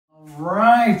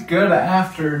Right, good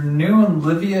afternoon,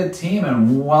 Livia team,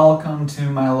 and welcome to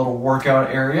my little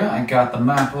workout area. I got the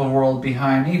map of the world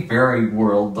behind me, very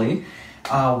worldly.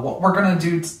 What we're going to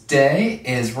do today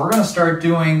is we're going to start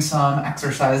doing some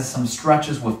exercises, some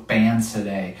stretches with bands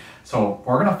today. So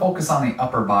we're going to focus on the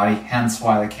upper body, hence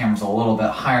why the camera's a little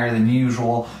bit higher than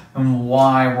usual, and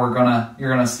why you're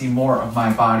gonna see more of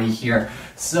my body here.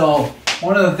 So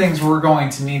one of the things we're going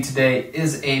to need today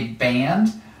is a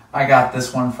band. I got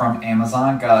this one from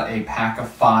Amazon, got a pack of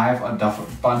 5, a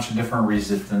bunch of different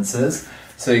resistances.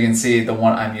 So you can see the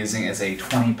one I'm using is a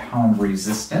 20-pound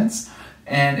resistance.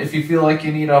 And if you feel like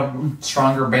you need a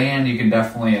stronger band, you can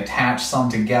definitely attach some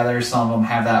together. Some of them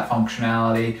have that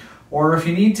functionality. Or if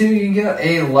you need to, you can get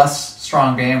a less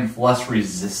strong band with less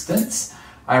resistance.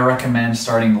 I recommend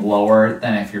starting lower.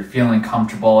 Then if you're feeling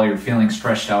comfortable, you're feeling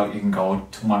stretched out, you can go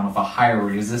to one with a higher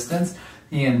resistance.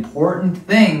 The important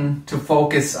thing to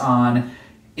focus on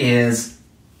is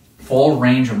full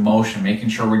range of motion, making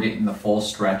sure we're getting the full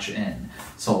stretch in.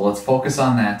 So let's focus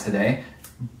on that today.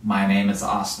 My name is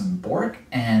Austin Bork,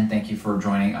 and thank you for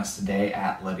joining us today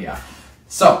at Livia.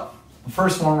 So the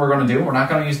first one we're going to do, we're not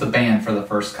going to use the band for the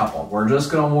first couple. We're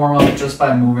just going to warm up just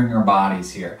by moving our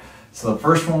bodies here. So the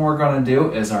first one we're going to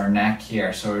do is our neck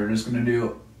here. So we're just going to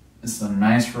do some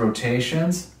nice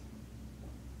rotations.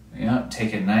 Yeah,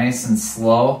 take it nice and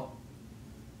slow.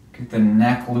 Get the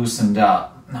neck loosened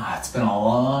up. It's been a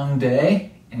long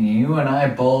day, and you and I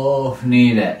both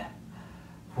need it.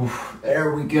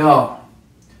 There we go.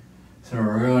 So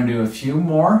we're going to do a few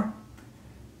more.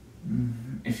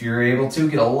 If you're able to,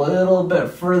 get a little bit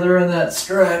further in that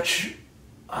stretch.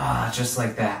 Just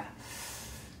like that.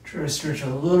 Try to stretch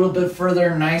a little bit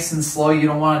further, nice and slow. You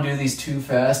don't want to do these too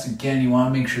fast. Again, you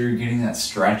want to make sure you're getting that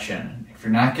stretch in. If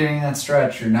you're not getting that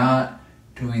stretch, you're not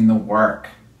doing the work.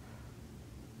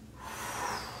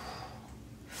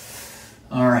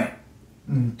 All right,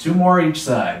 2 more each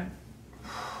side.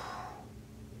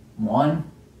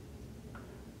 1,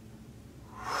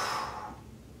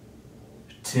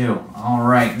 2. All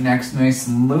right, next nice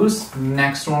and loose.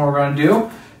 Next one we're going to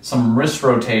do some wrist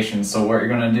rotation. So what you're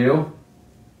going to do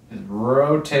is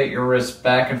rotate your wrists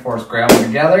back and forth, grab them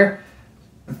together,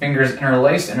 the fingers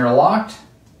interlaced, interlocked,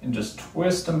 and just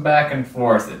twist them back and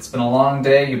forth. It's been a long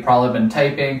day. You've probably been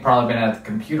typing, probably been at the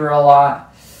computer a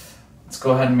lot. Let's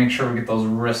go ahead and make sure we get those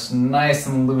wrists nice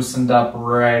and loosened up,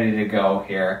 ready to go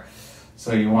here.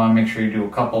 So you want to make sure you do a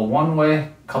couple one way,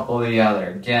 a couple the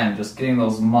other. Again, just getting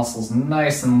those muscles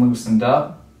nice and loosened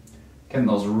up, getting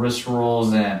those wrist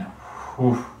rolls in.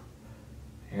 Whew.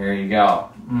 Here you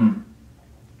go.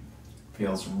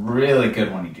 Feels really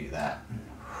good when you do that.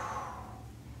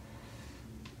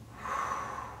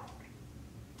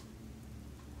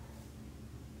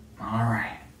 All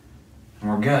right,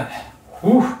 we're good.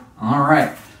 Whew. All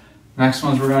right, next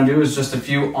ones we're going to do is just a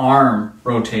few arm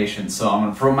rotations. So I'm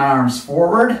going to throw my arms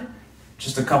forward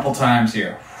just a couple times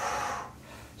here.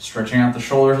 Stretching out the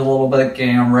shoulders a little bit,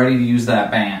 getting them ready to use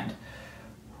that band.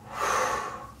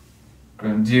 We're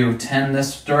going to do 10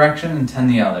 this direction and 10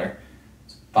 the other.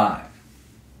 5,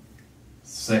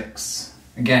 6.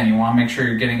 Again, you want to make sure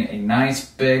you're getting a nice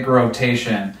big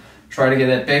rotation. Try to get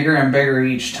it bigger and bigger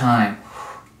each time.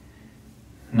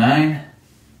 9,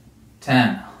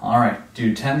 10. All right,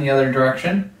 do 10 the other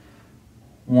direction.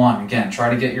 1, again, try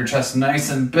to get your chest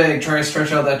nice and big. Try to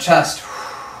stretch out that chest.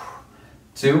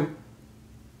 2,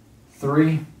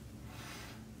 3,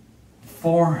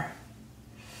 4,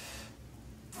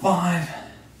 5,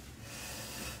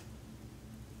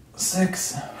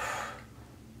 6,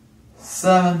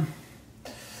 7,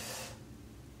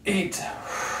 8,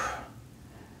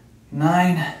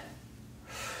 9,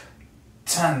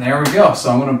 10. There we go. So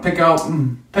I'm going to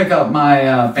pick up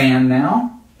my band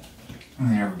now. And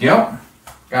there we go.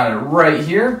 Got it right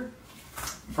here.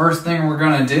 First thing we're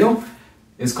going to do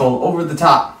is called over the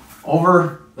top.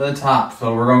 Over the top.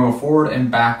 So we're going to go forward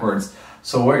and backwards.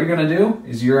 So what you're going to do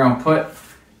is you're going to put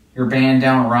your band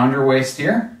down around your waist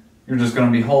here. You're just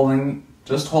going to be holding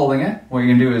it. What you're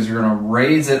going to do is you're going to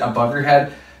raise it above your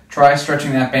head. Try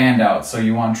stretching that band out. So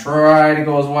you want to try to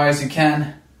go as wide as you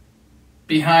can.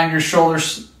 Behind your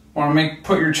shoulders, want to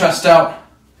put your chest out,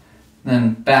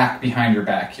 then back behind your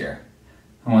back here.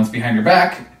 And once behind your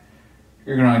back,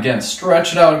 you're going to again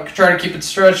stretch it out. Try to keep it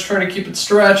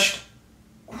stretched.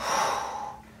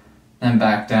 Then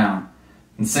back down.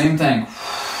 And same thing.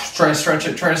 Try to stretch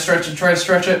it.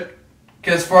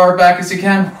 Get as far back as you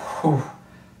can.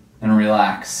 And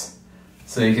relax.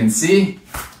 So you can see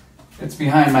it's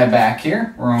behind my back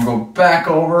here. We're going to go back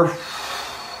over.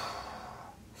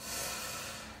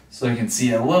 So you can see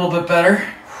it a little bit better.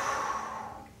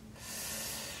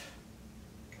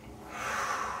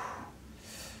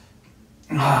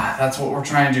 That's what we're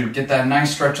trying to do. Get that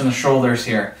nice stretch in the shoulders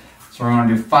here. So we're going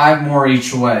to do 5 more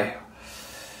each way.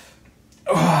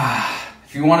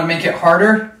 If you want to make it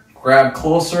harder, grab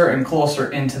closer and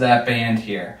closer into that band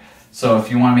here. So if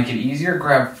you want to make it easier,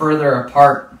 grab further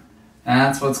apart.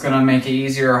 That's what's going to make it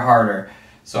easier or harder.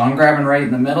 So I'm grabbing right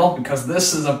in the middle because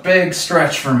this is a big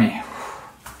stretch for me.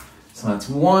 So that's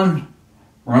 1.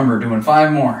 Remember, doing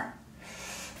 5 more.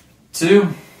 2.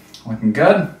 Looking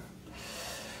good.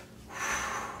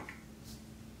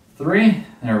 3.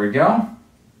 There we go.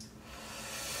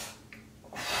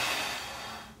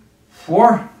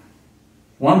 4.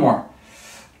 1 more.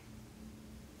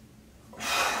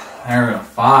 There we go.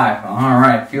 5. All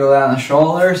right. Feel that in the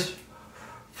shoulders?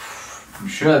 You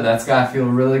should. That's got to feel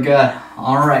really good.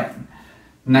 All right.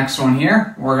 Next one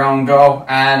here. We're going to go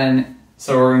add in.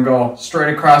 So we're going to go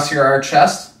straight across here, our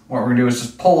chest. What we're going to do is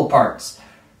just pull apart.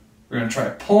 We're going to try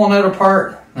pulling it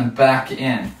apart, then back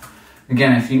in.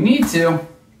 Again, if you need to,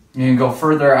 you can go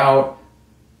further out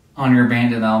on your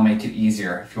band and that'll make it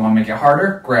easier. If you want to make it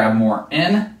harder, grab more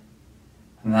in,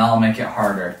 and that'll make it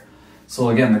harder. So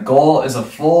again, the goal is a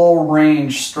full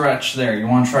range stretch there. You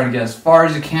want to try to get as far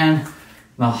as you can,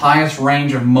 the highest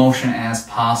range of motion as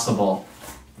possible.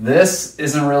 This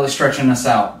isn't really stretching us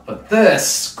out, but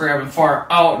this, grabbing far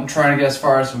out and trying to get as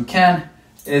far as we can,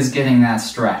 is getting that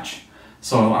stretch.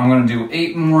 So I'm going to do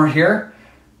 8 more here.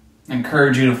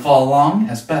 Encourage you to follow along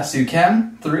as best you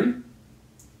can. 3,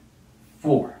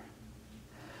 4,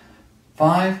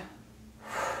 5,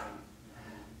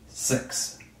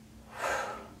 6,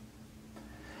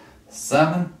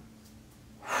 7,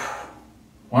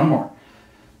 1 more,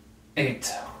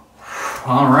 8.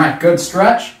 All right, good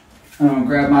stretch. I'm going to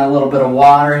grab my little bit of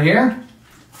water here.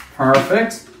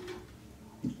 Perfect.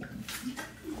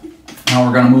 Now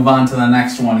we're going to move on to the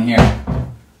next one here.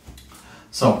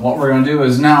 So what we're going to do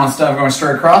is now, instead of going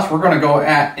straight across, we're going to go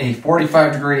at a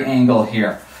 45-degree angle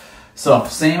here. So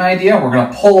same idea, we're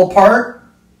going to pull apart,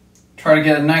 try to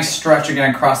get a nice stretch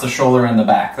again across the shoulder and the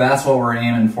back. That's what we're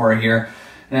aiming for here.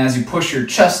 And as you push your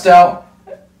chest out,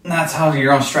 that's how you're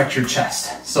going to stretch your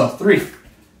chest. So 3,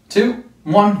 2,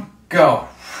 1, go.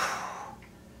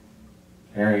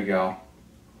 There you go.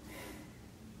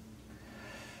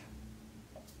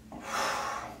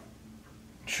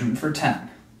 Shooting for 10.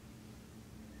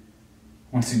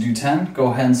 Once you do 10, go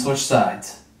ahead and switch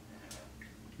sides.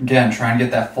 Again, try and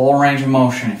get that full range of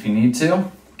motion. If you need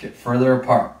to, get further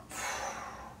apart.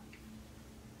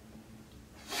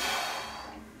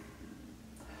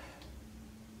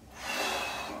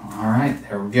 All right,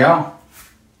 there we go.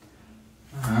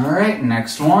 All right,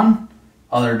 next one.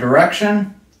 Other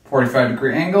direction,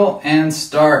 45-degree angle, and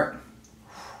start.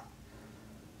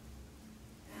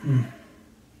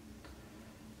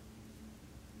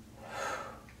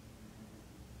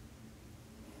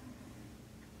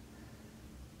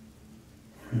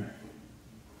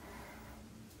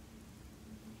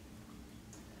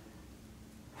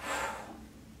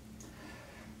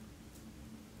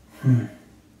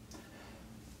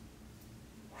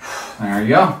 There you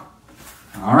go.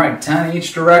 All right, 10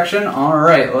 each direction. All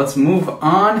right, let's move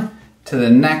on to the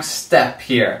next step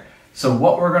here. So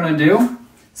what we're going to do,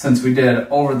 since we did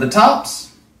over the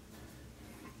tops,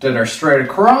 did our straight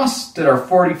across, did our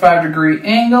 45-degree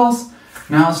angles,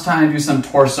 now it's time to do some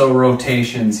torso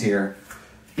rotations here.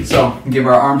 So give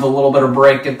our arms a little bit of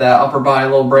break, get that upper body a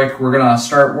little break. We're going to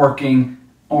start working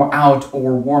out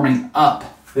or warming up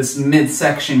this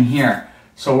midsection here.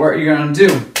 So what you're going to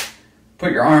do,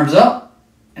 put your arms up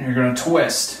and you're going to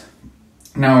twist.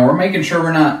 Now we're making sure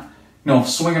we're not,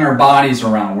 swinging our bodies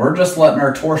around. We're just letting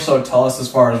our torso tell us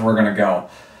as far as we're going to go.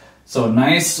 So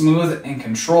nice, smooth, and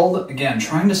controlled. Again,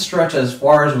 trying to stretch as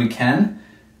far as we can,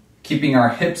 keeping our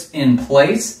hips in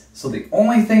place. So the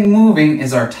only thing moving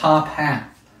is our top half.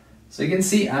 So you can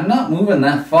see I'm not moving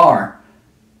that far.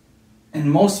 And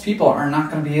most people are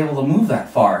not going to be able to move that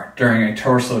far during a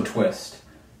torso twist.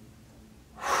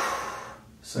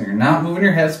 So you're not moving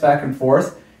your hips back and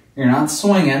forth. You're not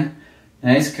swinging.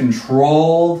 Nice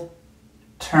controlled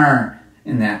turn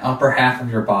in that upper half of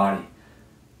your body.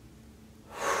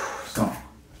 So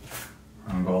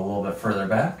I'm going to go a little bit further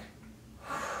back.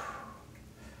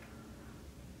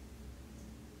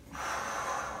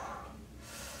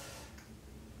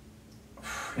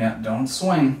 Yeah, don't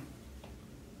swing.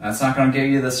 That's not going to give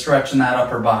you the stretch in that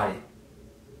upper body.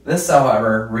 This,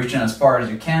 however, reaching as far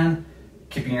as you can,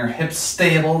 keeping your hips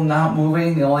stable, not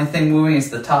moving. The only thing moving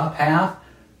is the top half.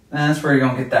 And that's where you're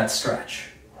going to get that stretch.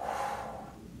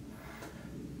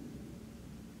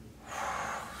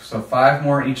 So 5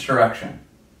 more each direction.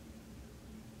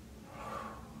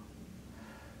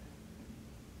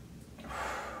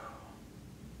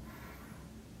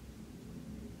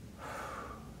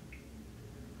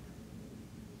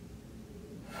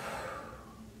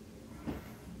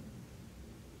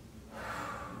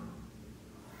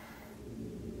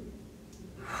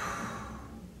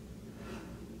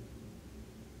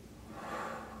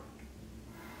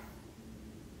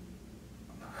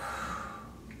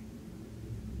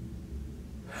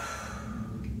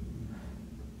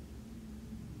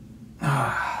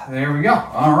 There we go.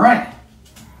 All right.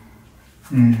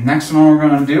 Next one we're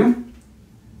going to do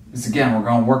is, again, we're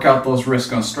going to work out those wrists,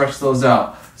 going to stretch those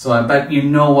out. So I bet you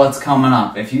know what's coming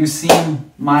up. If you've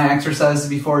seen my exercises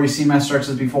before, you've seen my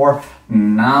stretches before,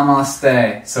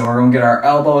 namaste. So we're going to get our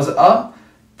elbows up,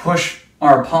 push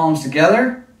our palms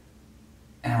together,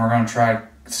 and we're going to try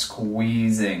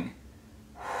squeezing.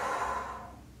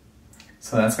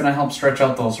 So that's going to help stretch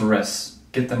out those wrists,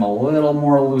 get them a little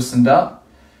more loosened up.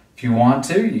 If you want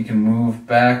to, you can move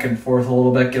back and forth a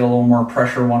little bit, get a little more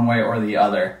pressure one way or the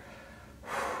other.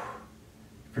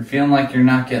 If you're feeling like you're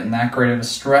not getting that great of a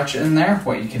stretch in there,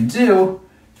 what you can do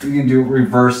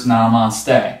reverse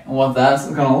namaste. And what that's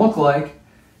going to look like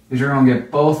is you're going to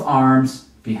get both arms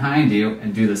behind you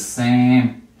and do the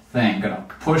same thing. Going to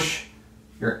push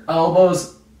your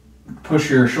elbows, push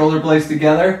your shoulder blades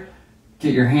together,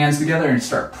 get your hands together and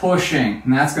start pushing.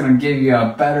 And that's going to give you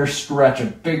a better stretch, a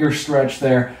bigger stretch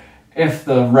there if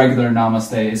the regular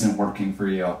namaste isn't working for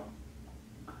you.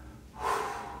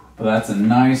 But that's a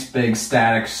nice big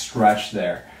static stretch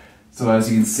there. So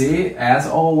as you can see, as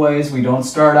always, we don't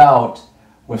start out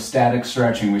with static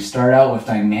stretching. We start out with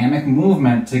dynamic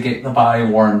movement to get the body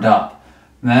warmed up.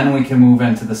 Then we can move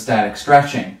into the static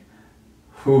stretching.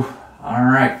 Whew. All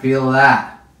right, feel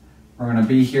that. We're gonna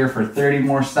be here for 30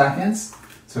 more seconds.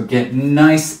 So get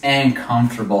nice and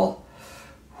comfortable.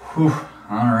 Whew.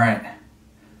 All right.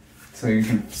 So you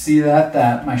can see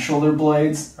that my shoulder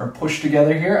blades are pushed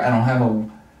together here. I don't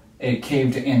have a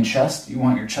caved in chest. You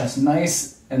want your chest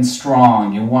nice and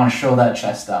strong. You want to show that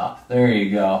chest off. There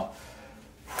you go.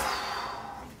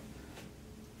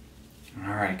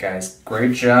 All right, guys,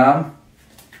 great job.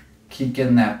 Keep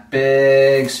getting that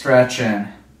big stretch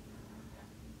in.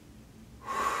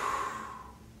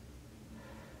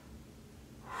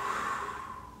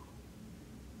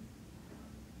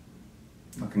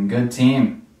 Looking good,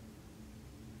 team.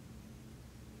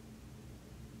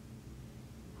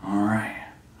 All right.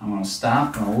 I'm going to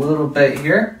stop in a little bit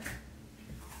here.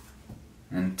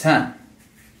 And 10,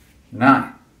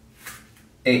 9,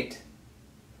 8,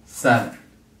 7,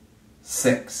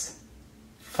 6,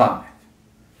 5,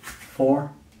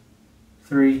 4,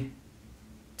 3,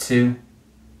 2,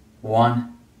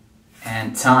 1,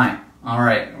 and time. All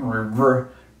right.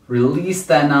 Release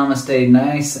that namaste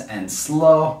nice and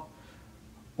slow.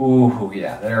 Ooh,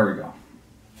 yeah, there we go.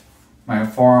 My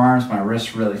forearms, my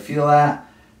wrists really feel that.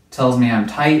 Tells me I'm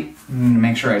tight. I'm going to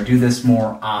make sure I do this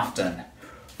more often.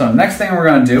 So next thing we're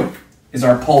going to do is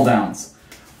our pull downs.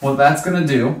 What that's going to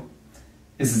do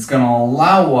is it's going to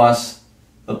allow us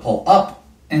to pull up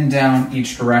and down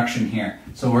each direction here.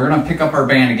 So we're going to pick up our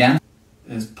band again.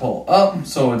 Is pull up.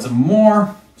 So it's a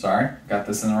more, sorry, got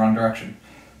this in the wrong direction.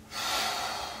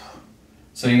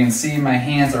 So you can see my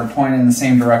hands are pointing in the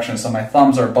same direction. So my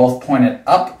thumbs are both pointed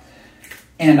up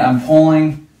and I'm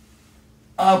pulling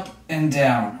up and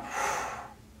down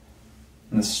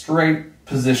in the straight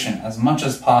position as much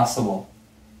as possible.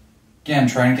 Again,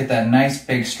 trying to get that nice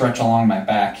big stretch along my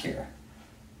back here.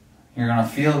 You're going to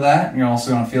feel that, and you're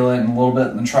also going to feel it in a little bit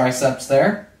in the triceps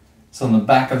there. So in the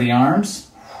back of the arms.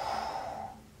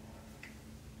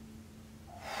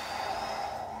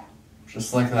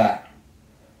 Just like that.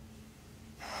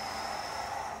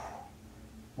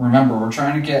 Remember, we're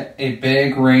trying to get a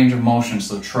big range of motion,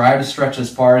 so try to stretch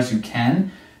as far as you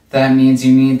can. That means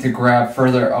you need to grab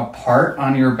further apart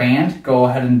on your band. Go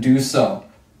ahead and do so.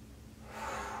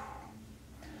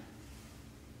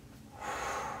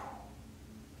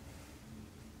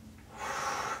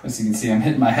 As you can see, I'm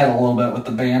hitting my head a little bit with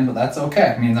the band, but that's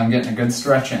okay. It means I'm getting a good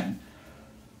stretch in.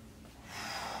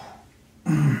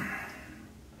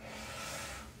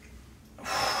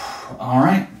 All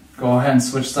right, go ahead and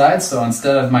switch sides. So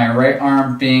instead of my right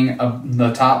arm being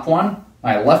the top one,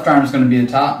 my left arm is going to be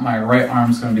the top, my right arm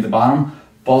is going to be the bottom.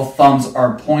 Both thumbs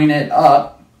are pointed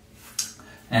up.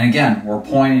 And again, we're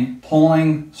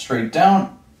pulling straight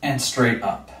down and straight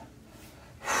up.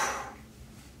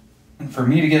 And for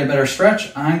me to get a better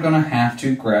stretch, I'm going to have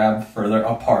to grab further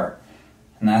apart.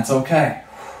 And that's okay.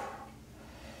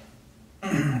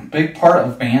 Big part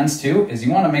of bands too is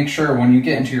you want to make sure when you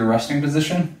get into your resting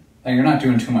position that you're not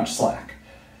doing too much slack.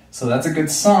 So that's a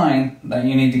good sign that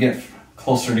you need to get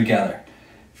closer together.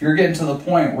 If you're getting to the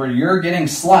point where you're getting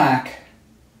slack,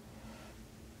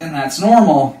 and that's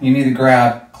normal, you need to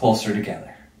grab closer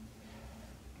together.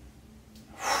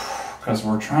 Because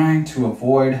we're trying to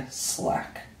avoid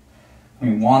slack.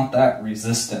 We want that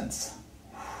resistance.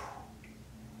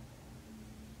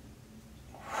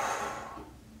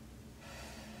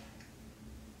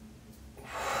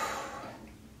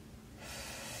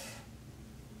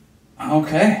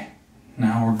 Okay,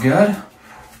 now we're good.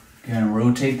 Gonna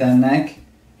rotate that neck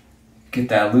Get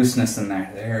that looseness in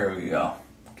there. There we go.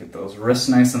 Get those wrists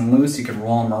nice and loose. You can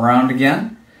roll them around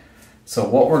again. So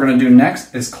what we're going to do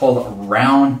next is called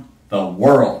Around the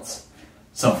World.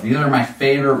 So these are my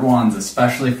favorite ones,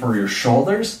 especially for your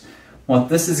shoulders. What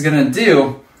this is going to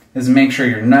do is make sure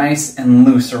you're nice and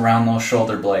loose around those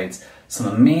shoulder blades. So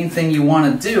the main thing you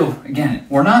want to do, again,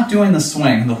 we're not doing the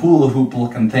swing, the hula hoop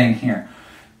looking thing here.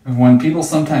 When people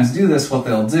sometimes do this, what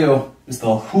they'll do is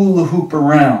they'll hula hoop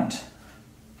around.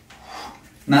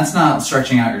 And that's not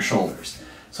stretching out your shoulders.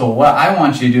 So what I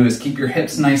want you to do is keep your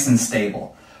hips nice and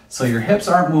stable. So your hips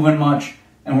aren't moving much,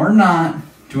 and we're not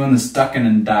doing this ducking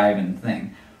and diving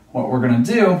thing. What we're going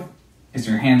to do is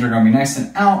your hands are going to be nice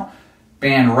and out,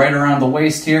 band right around the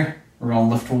waist here. We're going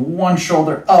to lift one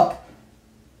shoulder up.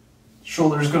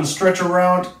 Shoulder's going to stretch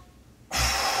around.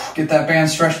 Get that band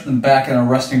stretched and back in a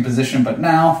resting position, but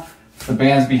now the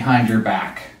band's behind your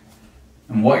back.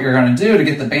 And what you're going to do to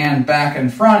get the band back in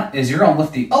front is you're going to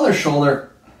lift the other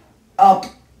shoulder up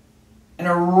and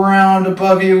around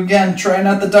above you. Again, try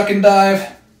not to duck and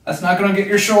dive. That's not going to get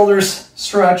your shoulders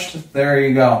stretched. There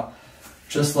you go.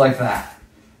 Just like that.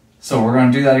 So we're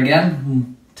going to do that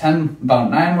again.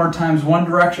 About 9 more times one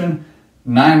direction,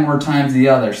 9 more times the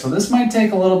other. So this might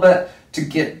take a little bit to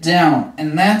get down,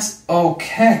 and that's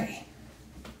okay.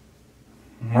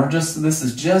 This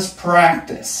is just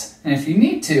practice. And if you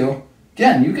need to,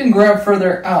 again, you can grab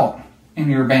further out in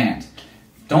your band.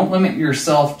 Don't limit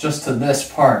yourself just to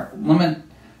this part.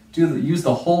 Use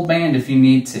the whole band if you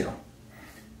need to.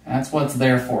 That's what it's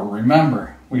there for.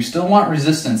 Remember, we still want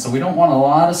resistance, so we don't want a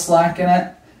lot of slack in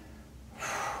it.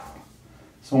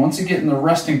 So once you get in the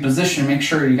resting position, make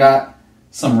sure you got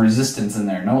some resistance in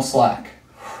there, no slack.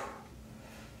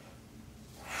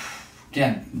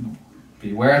 Again,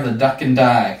 beware of the duck and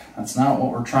dive. That's not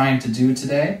what we're trying to do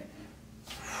today.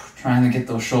 Trying to get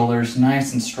those shoulders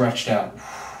nice and stretched out.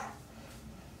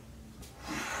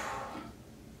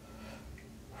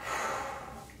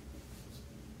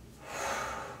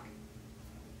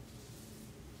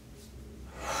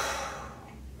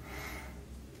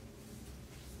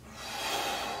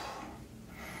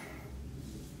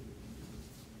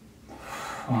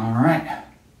 Alright,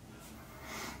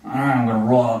 I'm going to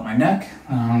roll out my neck.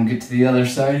 Get to the other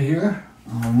side here.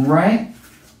 Alright.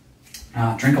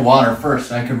 Drink of water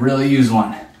first. I could really use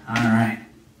one. Alright.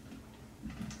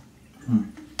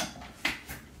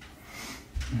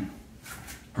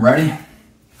 Ready,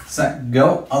 set,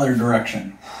 go. Other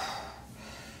direction.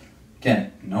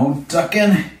 Again, no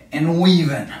ducking and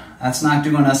weaving. That's not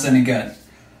doing us any good.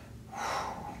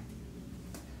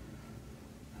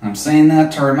 I'm saying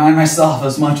that to remind myself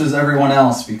as much as everyone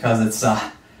else, because it's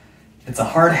a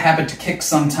hard habit to kick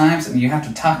sometimes, and you have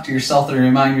to talk to yourself to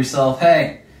remind yourself,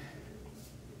 hey,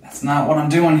 that's not what I'm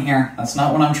doing here. That's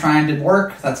not what I'm trying to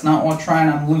work. That's not what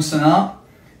I'm loosening up.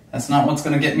 That's not what's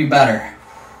going to get me better.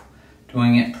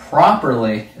 Doing it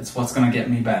properly is what's going to get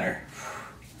me better.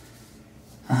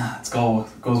 It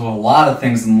goes with a lot of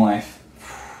things in life.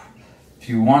 If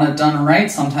you want it done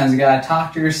right, sometimes you got to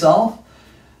talk to yourself.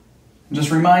 Just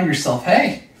remind yourself,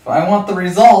 hey, if I want the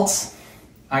results,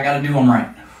 I got to do them right.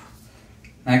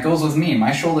 That goes with me.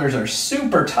 My shoulders are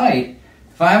super tight.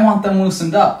 If I want them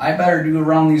loosened up, I better do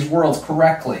around these worlds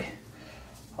correctly.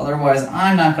 Otherwise,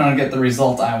 I'm not going to get the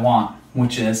result I want,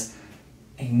 which is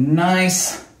a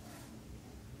nice,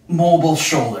 mobile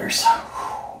shoulders.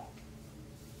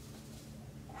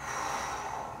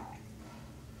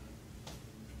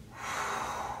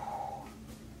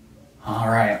 All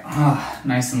right,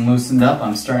 nice and loosened up.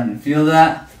 I'm starting to feel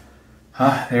that.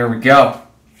 There we go.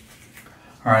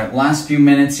 All right, last few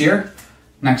minutes here.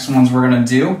 Next ones we're gonna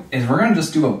do is we're gonna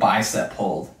just do a bicep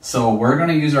hold. So we're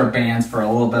gonna use our bands for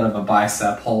a little bit of a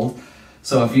bicep hold.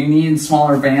 So if you need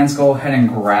smaller bands, go ahead and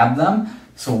grab them.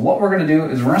 So what we're gonna do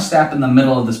is we're gonna step in the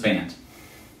middle of this band.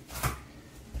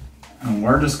 And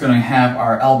we're just gonna have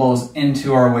our elbows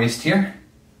into our waist here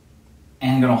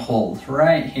and gonna hold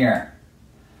right here.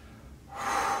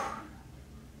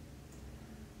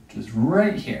 Just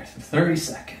right here for 30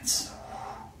 seconds.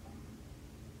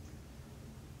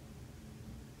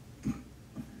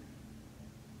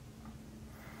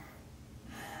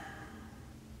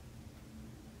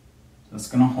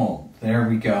 Just gonna hold. There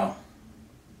we go.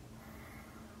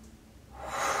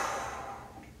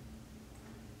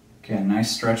 Okay,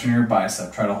 nice stretch in your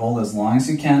bicep. Try to hold as long as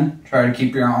you can. Try to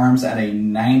keep your arms at a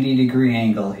 90-degree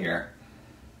angle here.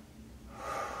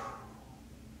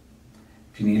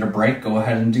 If you need a break, go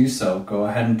ahead and do so. Go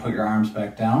ahead and put your arms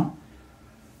back down.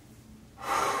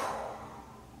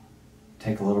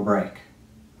 Take a little break.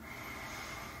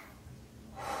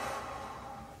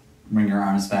 Bring your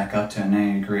arms back up to a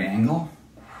 90-degree angle.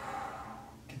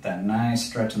 Get Get that nice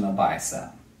stretch in the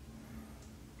bicep.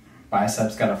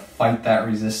 Biceps got to fight that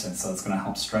resistance, so it's going to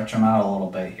help stretch them out a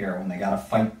little bit here when they got to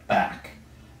fight back.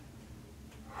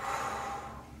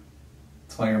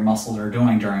 That's what your muscles are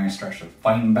doing during a stretch. They're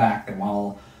fighting back. They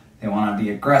want to be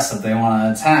aggressive. They want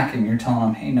to attack, and you're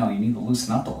telling them, hey, no, you need to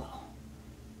loosen up a little.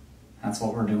 That's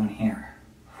what we're doing here.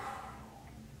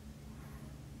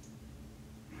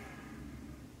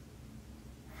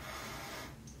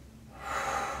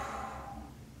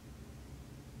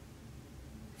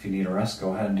 If you need a rest,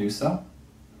 go ahead and do so.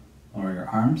 Lower your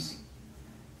arms.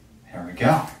 There we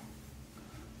go.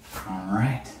 All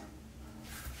right.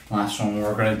 Last one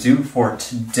we're going to do for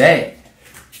today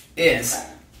is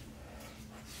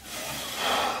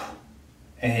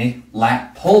a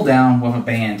lat pull down with a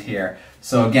band here.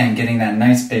 So again, getting that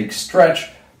nice big stretch.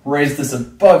 Raise this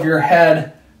above your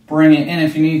head. Bring it in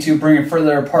if you need to. Bring it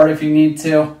further apart if you need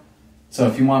to. So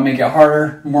if you want to make it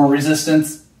harder, more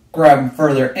resistance, grab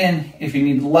further in. If you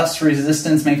need less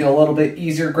resistance, make it a little bit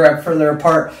easier, grab further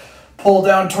apart. Pull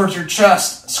down towards your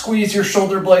chest. Squeeze your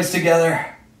shoulder blades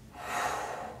together.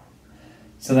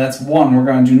 So that's 1. We're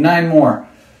going to do 9 more.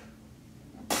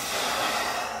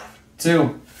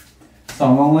 2. So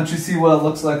I'm going to let you see what it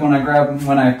looks like when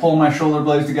I pull my shoulder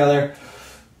blades together.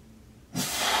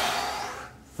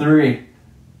 3.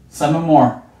 7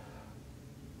 more.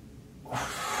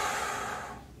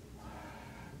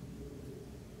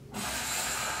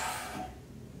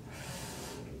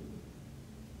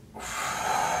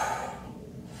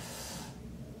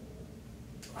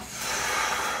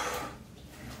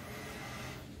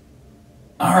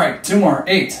 All right, 2 more.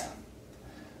 8.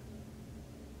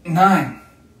 9.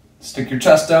 Stick your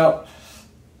chest out.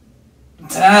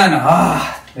 10.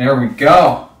 There we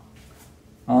go.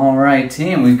 All right,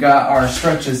 team, we've got our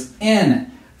stretches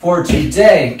in for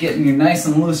today, getting you nice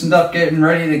and loosened up, getting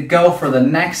ready to go for the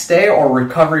next day or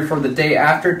recovery for the day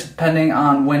after, depending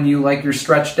on when you like your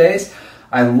stretch days.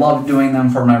 I love doing them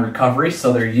for my recovery,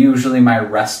 so they're usually my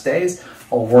rest days.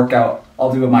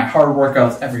 I'll do my hard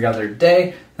workouts every other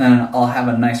day, then I'll have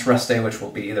a nice rest day, which will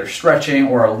be either stretching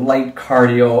or a light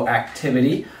cardio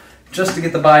activity, just to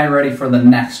get the body ready for the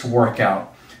next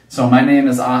workout. So my name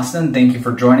is Austin. Thank you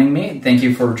for joining me. Thank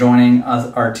you for joining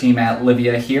us, our team at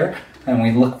Livia here, and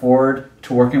we look forward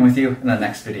to working with you in the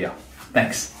next video.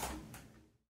 Thanks.